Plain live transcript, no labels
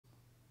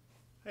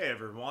Hey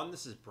everyone,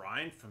 this is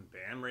Brian from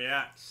Bam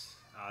Reacts.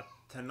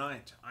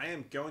 Tonight I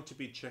am going to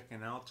be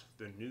checking out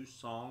the new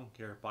song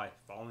here by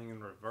Falling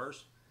in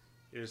Reverse.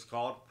 It is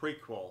called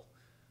Prequel.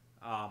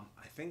 I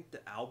think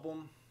the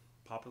album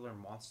Popular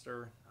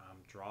Monster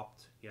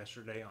dropped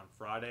yesterday on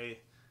Friday.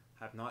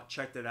 Have not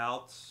checked it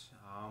out,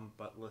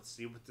 but let's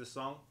see what this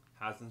song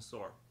has in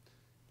store.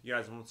 If you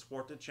guys want to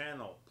support the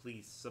channel,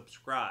 please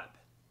subscribe,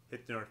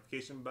 hit the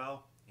notification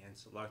bell, and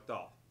select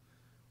all.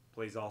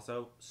 Please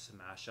also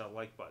smash that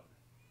like button.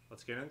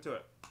 Let's get into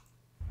it.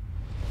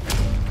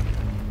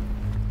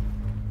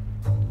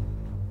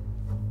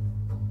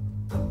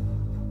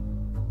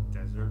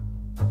 Desert.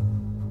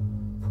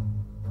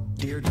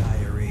 Dear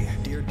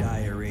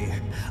diary,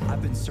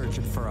 I've been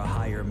searching for a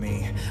higher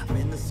me. I'm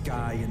in the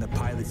sky in the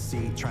pilot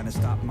seat, trying to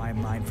stop my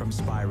mind from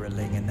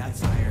spiraling, and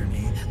that's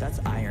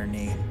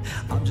irony.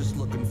 I'm just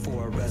looking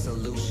for a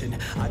resolution.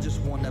 I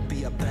just wanna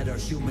be a better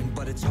human,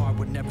 but it's hard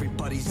when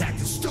everybody's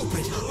acting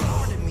stupid.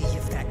 Pardon me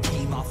if that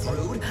came off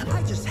rude.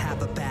 I just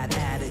have a bad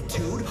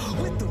attitude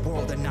with the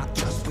world and not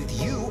just with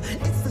you.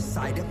 It's the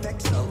side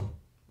effects of.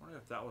 I wonder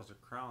if that was a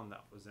crown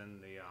that was in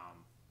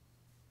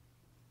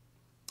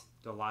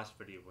the last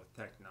video with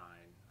Tech 9.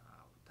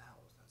 What the hell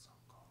was that song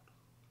called?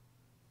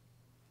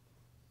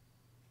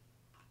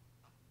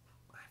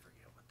 I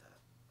forget what that.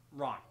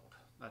 Ronald.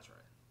 That's right.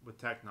 With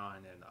Tech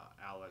 9 and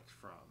Alex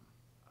from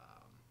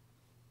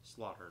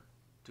Slaughter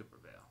to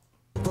Prevail.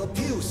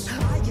 Abuse.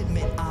 I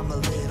admit I'm a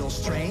little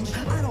strange.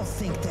 I don't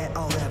think that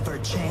I'll ever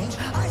change.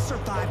 I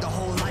survived a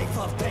whole life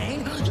of pain.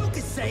 You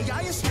could say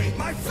I escaped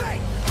my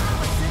fate. I'm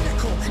a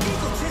cynical,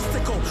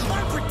 egotistical,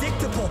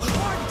 unpredictable,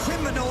 hardened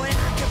criminal, and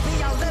I could be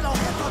a little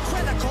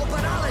hypocritical,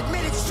 but I'll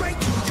admit it straight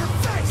to your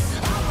face.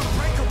 I'm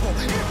unbreakable,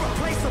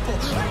 irreplaceable,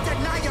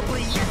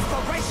 undeniably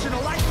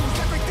inspirational. I use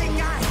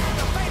everything I had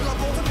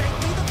available to make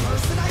me the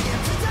person I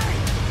am today.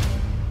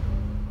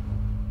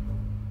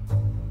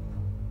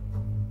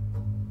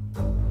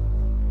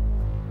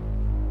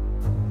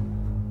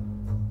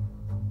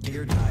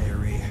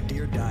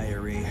 Dear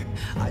diary,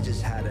 I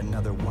just had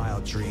another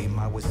wild dream.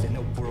 I was in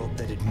a world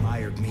that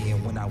admired me,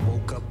 and when I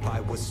woke up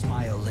I was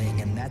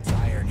smiling, and that's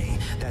irony.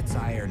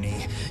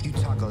 You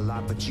talk a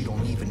lot but you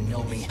don't even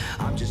know me.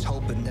 I'm just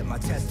hoping that my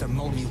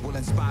testimony will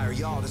inspire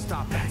y'all to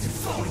stop acting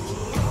phony.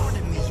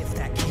 Pardon me if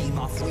that came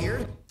off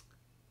weird.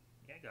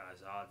 Yeah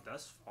guys,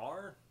 thus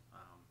far,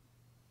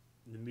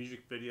 the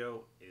music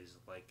video is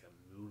like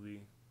a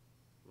movie,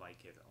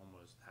 like it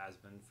almost has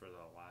been for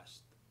the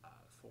last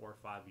 4 or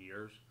 5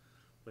 years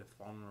with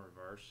Falling in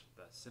Reverse.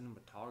 The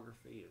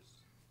cinematography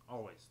is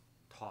always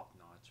top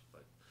notch,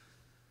 but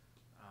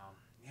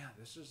yeah,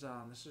 this is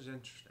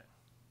interesting.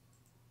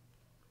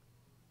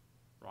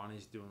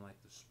 Ronnie's doing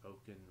like the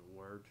spoken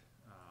word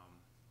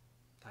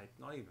type,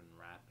 not even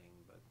rapping,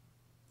 but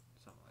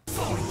something like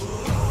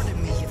that.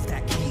 Pardon me if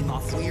that came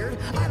off weird.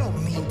 I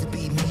don't mean to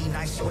be mean,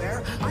 I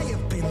swear. I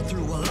have been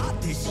through a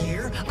lot this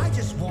year. I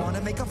just want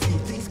to make a few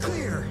things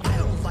clear. I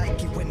don't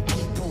like it when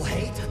people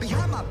hate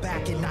behind my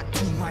back and not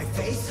to my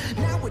face.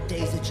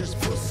 Nowadays it just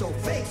feels so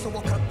fake, so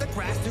I'll cut the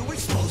grass to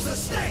expose the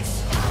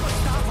snakes. I'm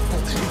unstoppable,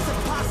 it's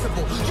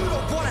impossible. You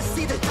don't want to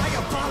see the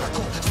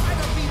diabolical side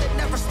of me that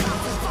never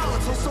stops is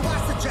volatile, so I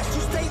suggest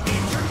you stay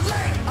in your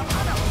lane. I'm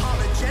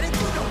unapologetic,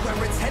 you know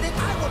where it's headed.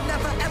 I will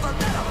never ever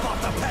let up off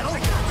the pedal. I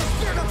got the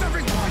spirit of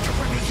every warrior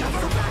in me.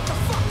 Ever back the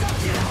fuck up,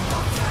 get out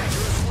my face.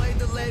 You enslave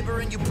the labor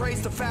and you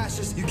praise the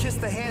fascists. You kiss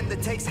the hand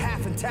that takes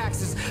half in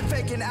taxes,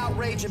 faking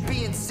outrage and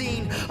being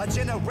seen. A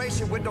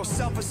generation with no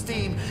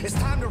self-esteem. It's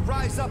time to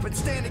rise up and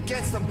stand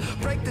against them.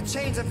 Break the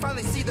chains and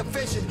finally see the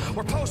vision.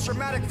 We're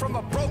post-traumatic from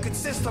a broken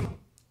system.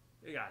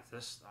 Hey guys,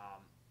 this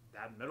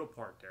that middle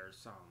part there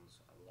sounds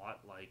a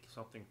lot like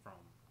something from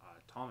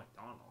Tom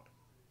McDonald.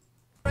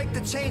 Break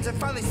the chains and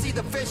finally see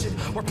the vision.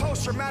 We're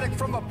post-traumatic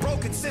from a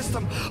broken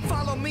system.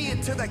 Follow me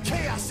into the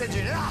chaos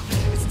engine.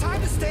 It's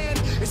time to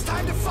stand, it's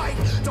time to fight.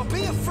 Don't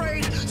be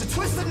afraid to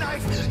twist the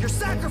knife. Your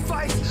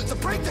sacrifice to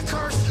break the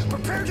curse.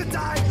 Prepare to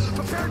die,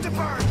 prepare to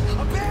burn.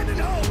 Abandon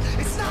hope,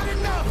 it's not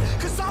enough,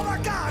 cause all our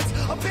gods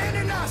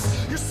abandon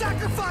us. Your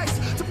sacrifice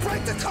to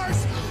break the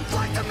curse.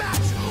 Light the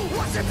match,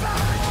 watch it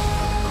burn.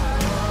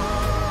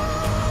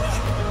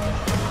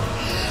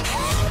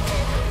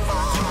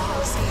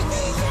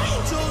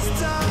 Angels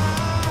die,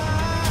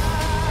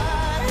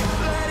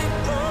 let it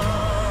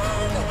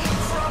burn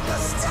from the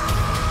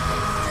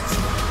start.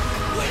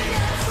 When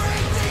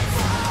everything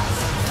falls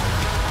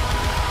apart.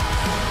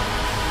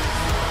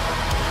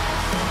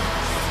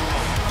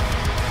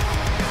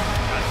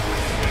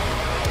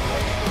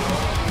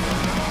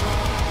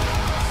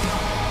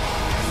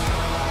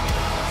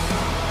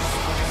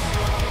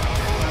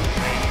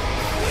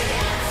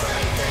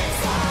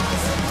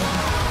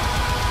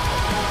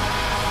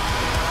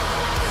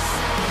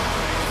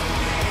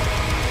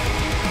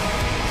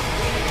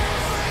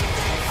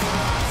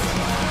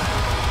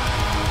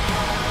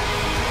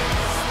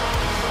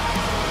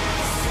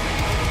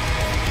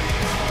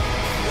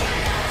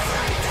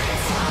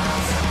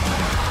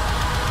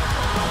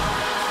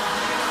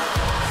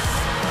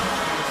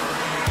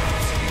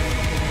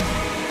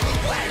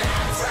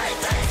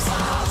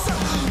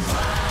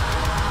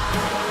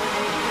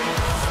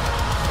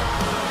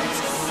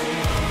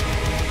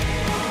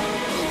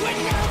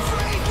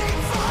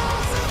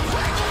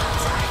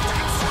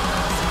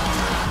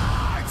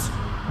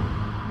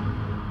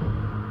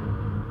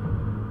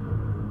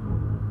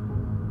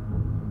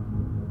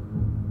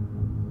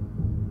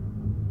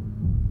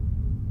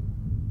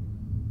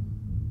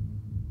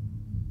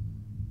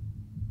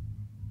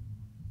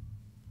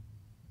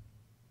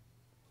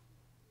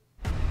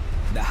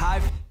 high.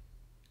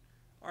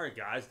 Alright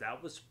guys,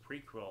 that was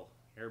Prequel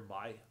here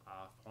by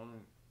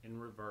Falling in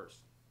Reverse.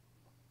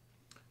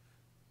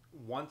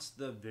 Once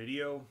the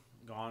video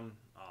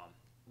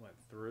went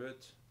through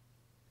it,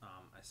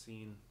 I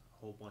seen a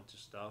whole bunch of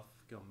stuff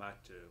going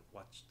back to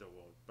Watch the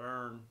World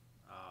Burn.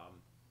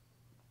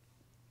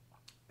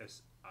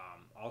 It's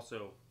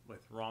also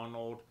with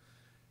Ronald,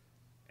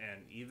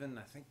 and even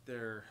I think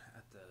they're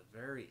at the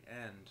very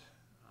end,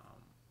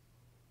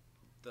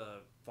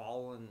 the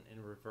Fallen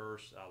in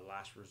Reverse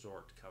Last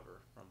Resort cover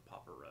from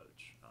Papa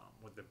Roach,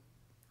 with the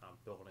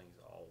buildings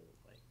all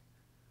like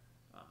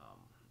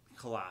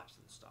collapsed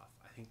and stuff.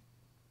 I think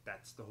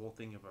that's the whole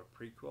thing of a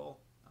prequel.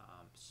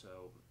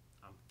 So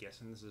I'm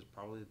guessing this is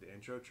probably the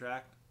intro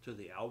track to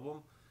the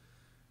album.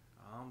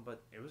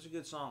 But it was a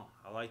good song.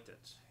 I liked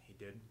it. He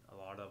did a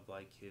lot of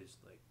like his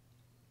like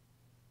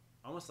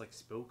almost like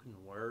spoken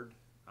word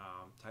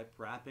type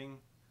rapping,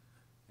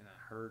 and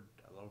I heard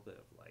a little bit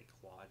of like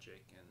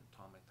Logic and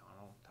Tom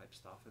McDonald type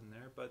stuff in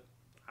there. But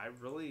I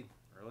really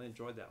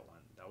enjoyed that one.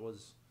 That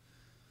was,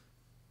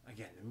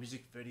 again, the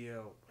music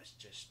video was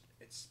just,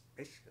 it's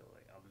basically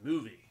like a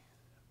movie.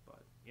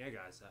 But yeah,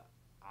 guys,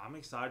 I'm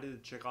excited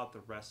to check out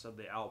the rest of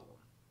the album.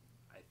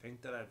 I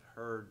think that I've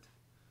heard,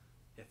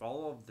 if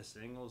all of the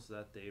singles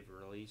that they've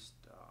released,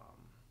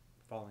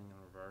 Falling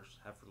in Reverse,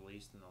 have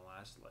released in the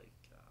last like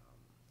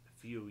a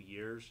few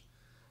years,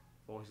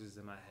 Voices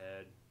in My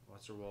Head,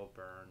 What's the World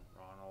Burn,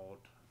 Ronald,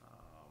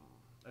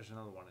 there's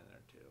another one in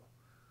there too.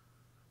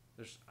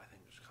 I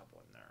think there's a couple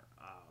in there.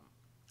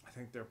 I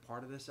think they're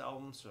part of this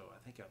album, so I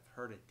think I've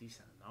heard a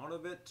decent amount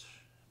of it,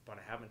 but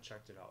I haven't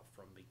checked it out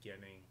from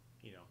beginning,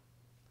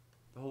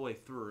 the whole way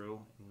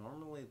through.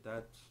 Normally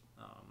that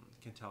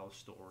can tell a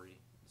story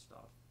and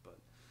stuff, but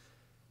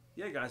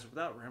yeah, guys,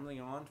 without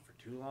rambling on for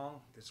too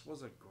long, this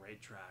was a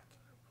great track.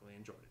 I really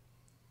enjoyed it.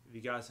 If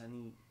you guys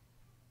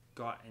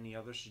got any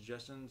other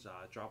suggestions,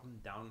 drop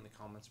them down in the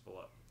comments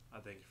below.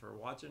 Thank you for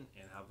watching,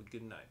 and have a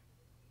good night.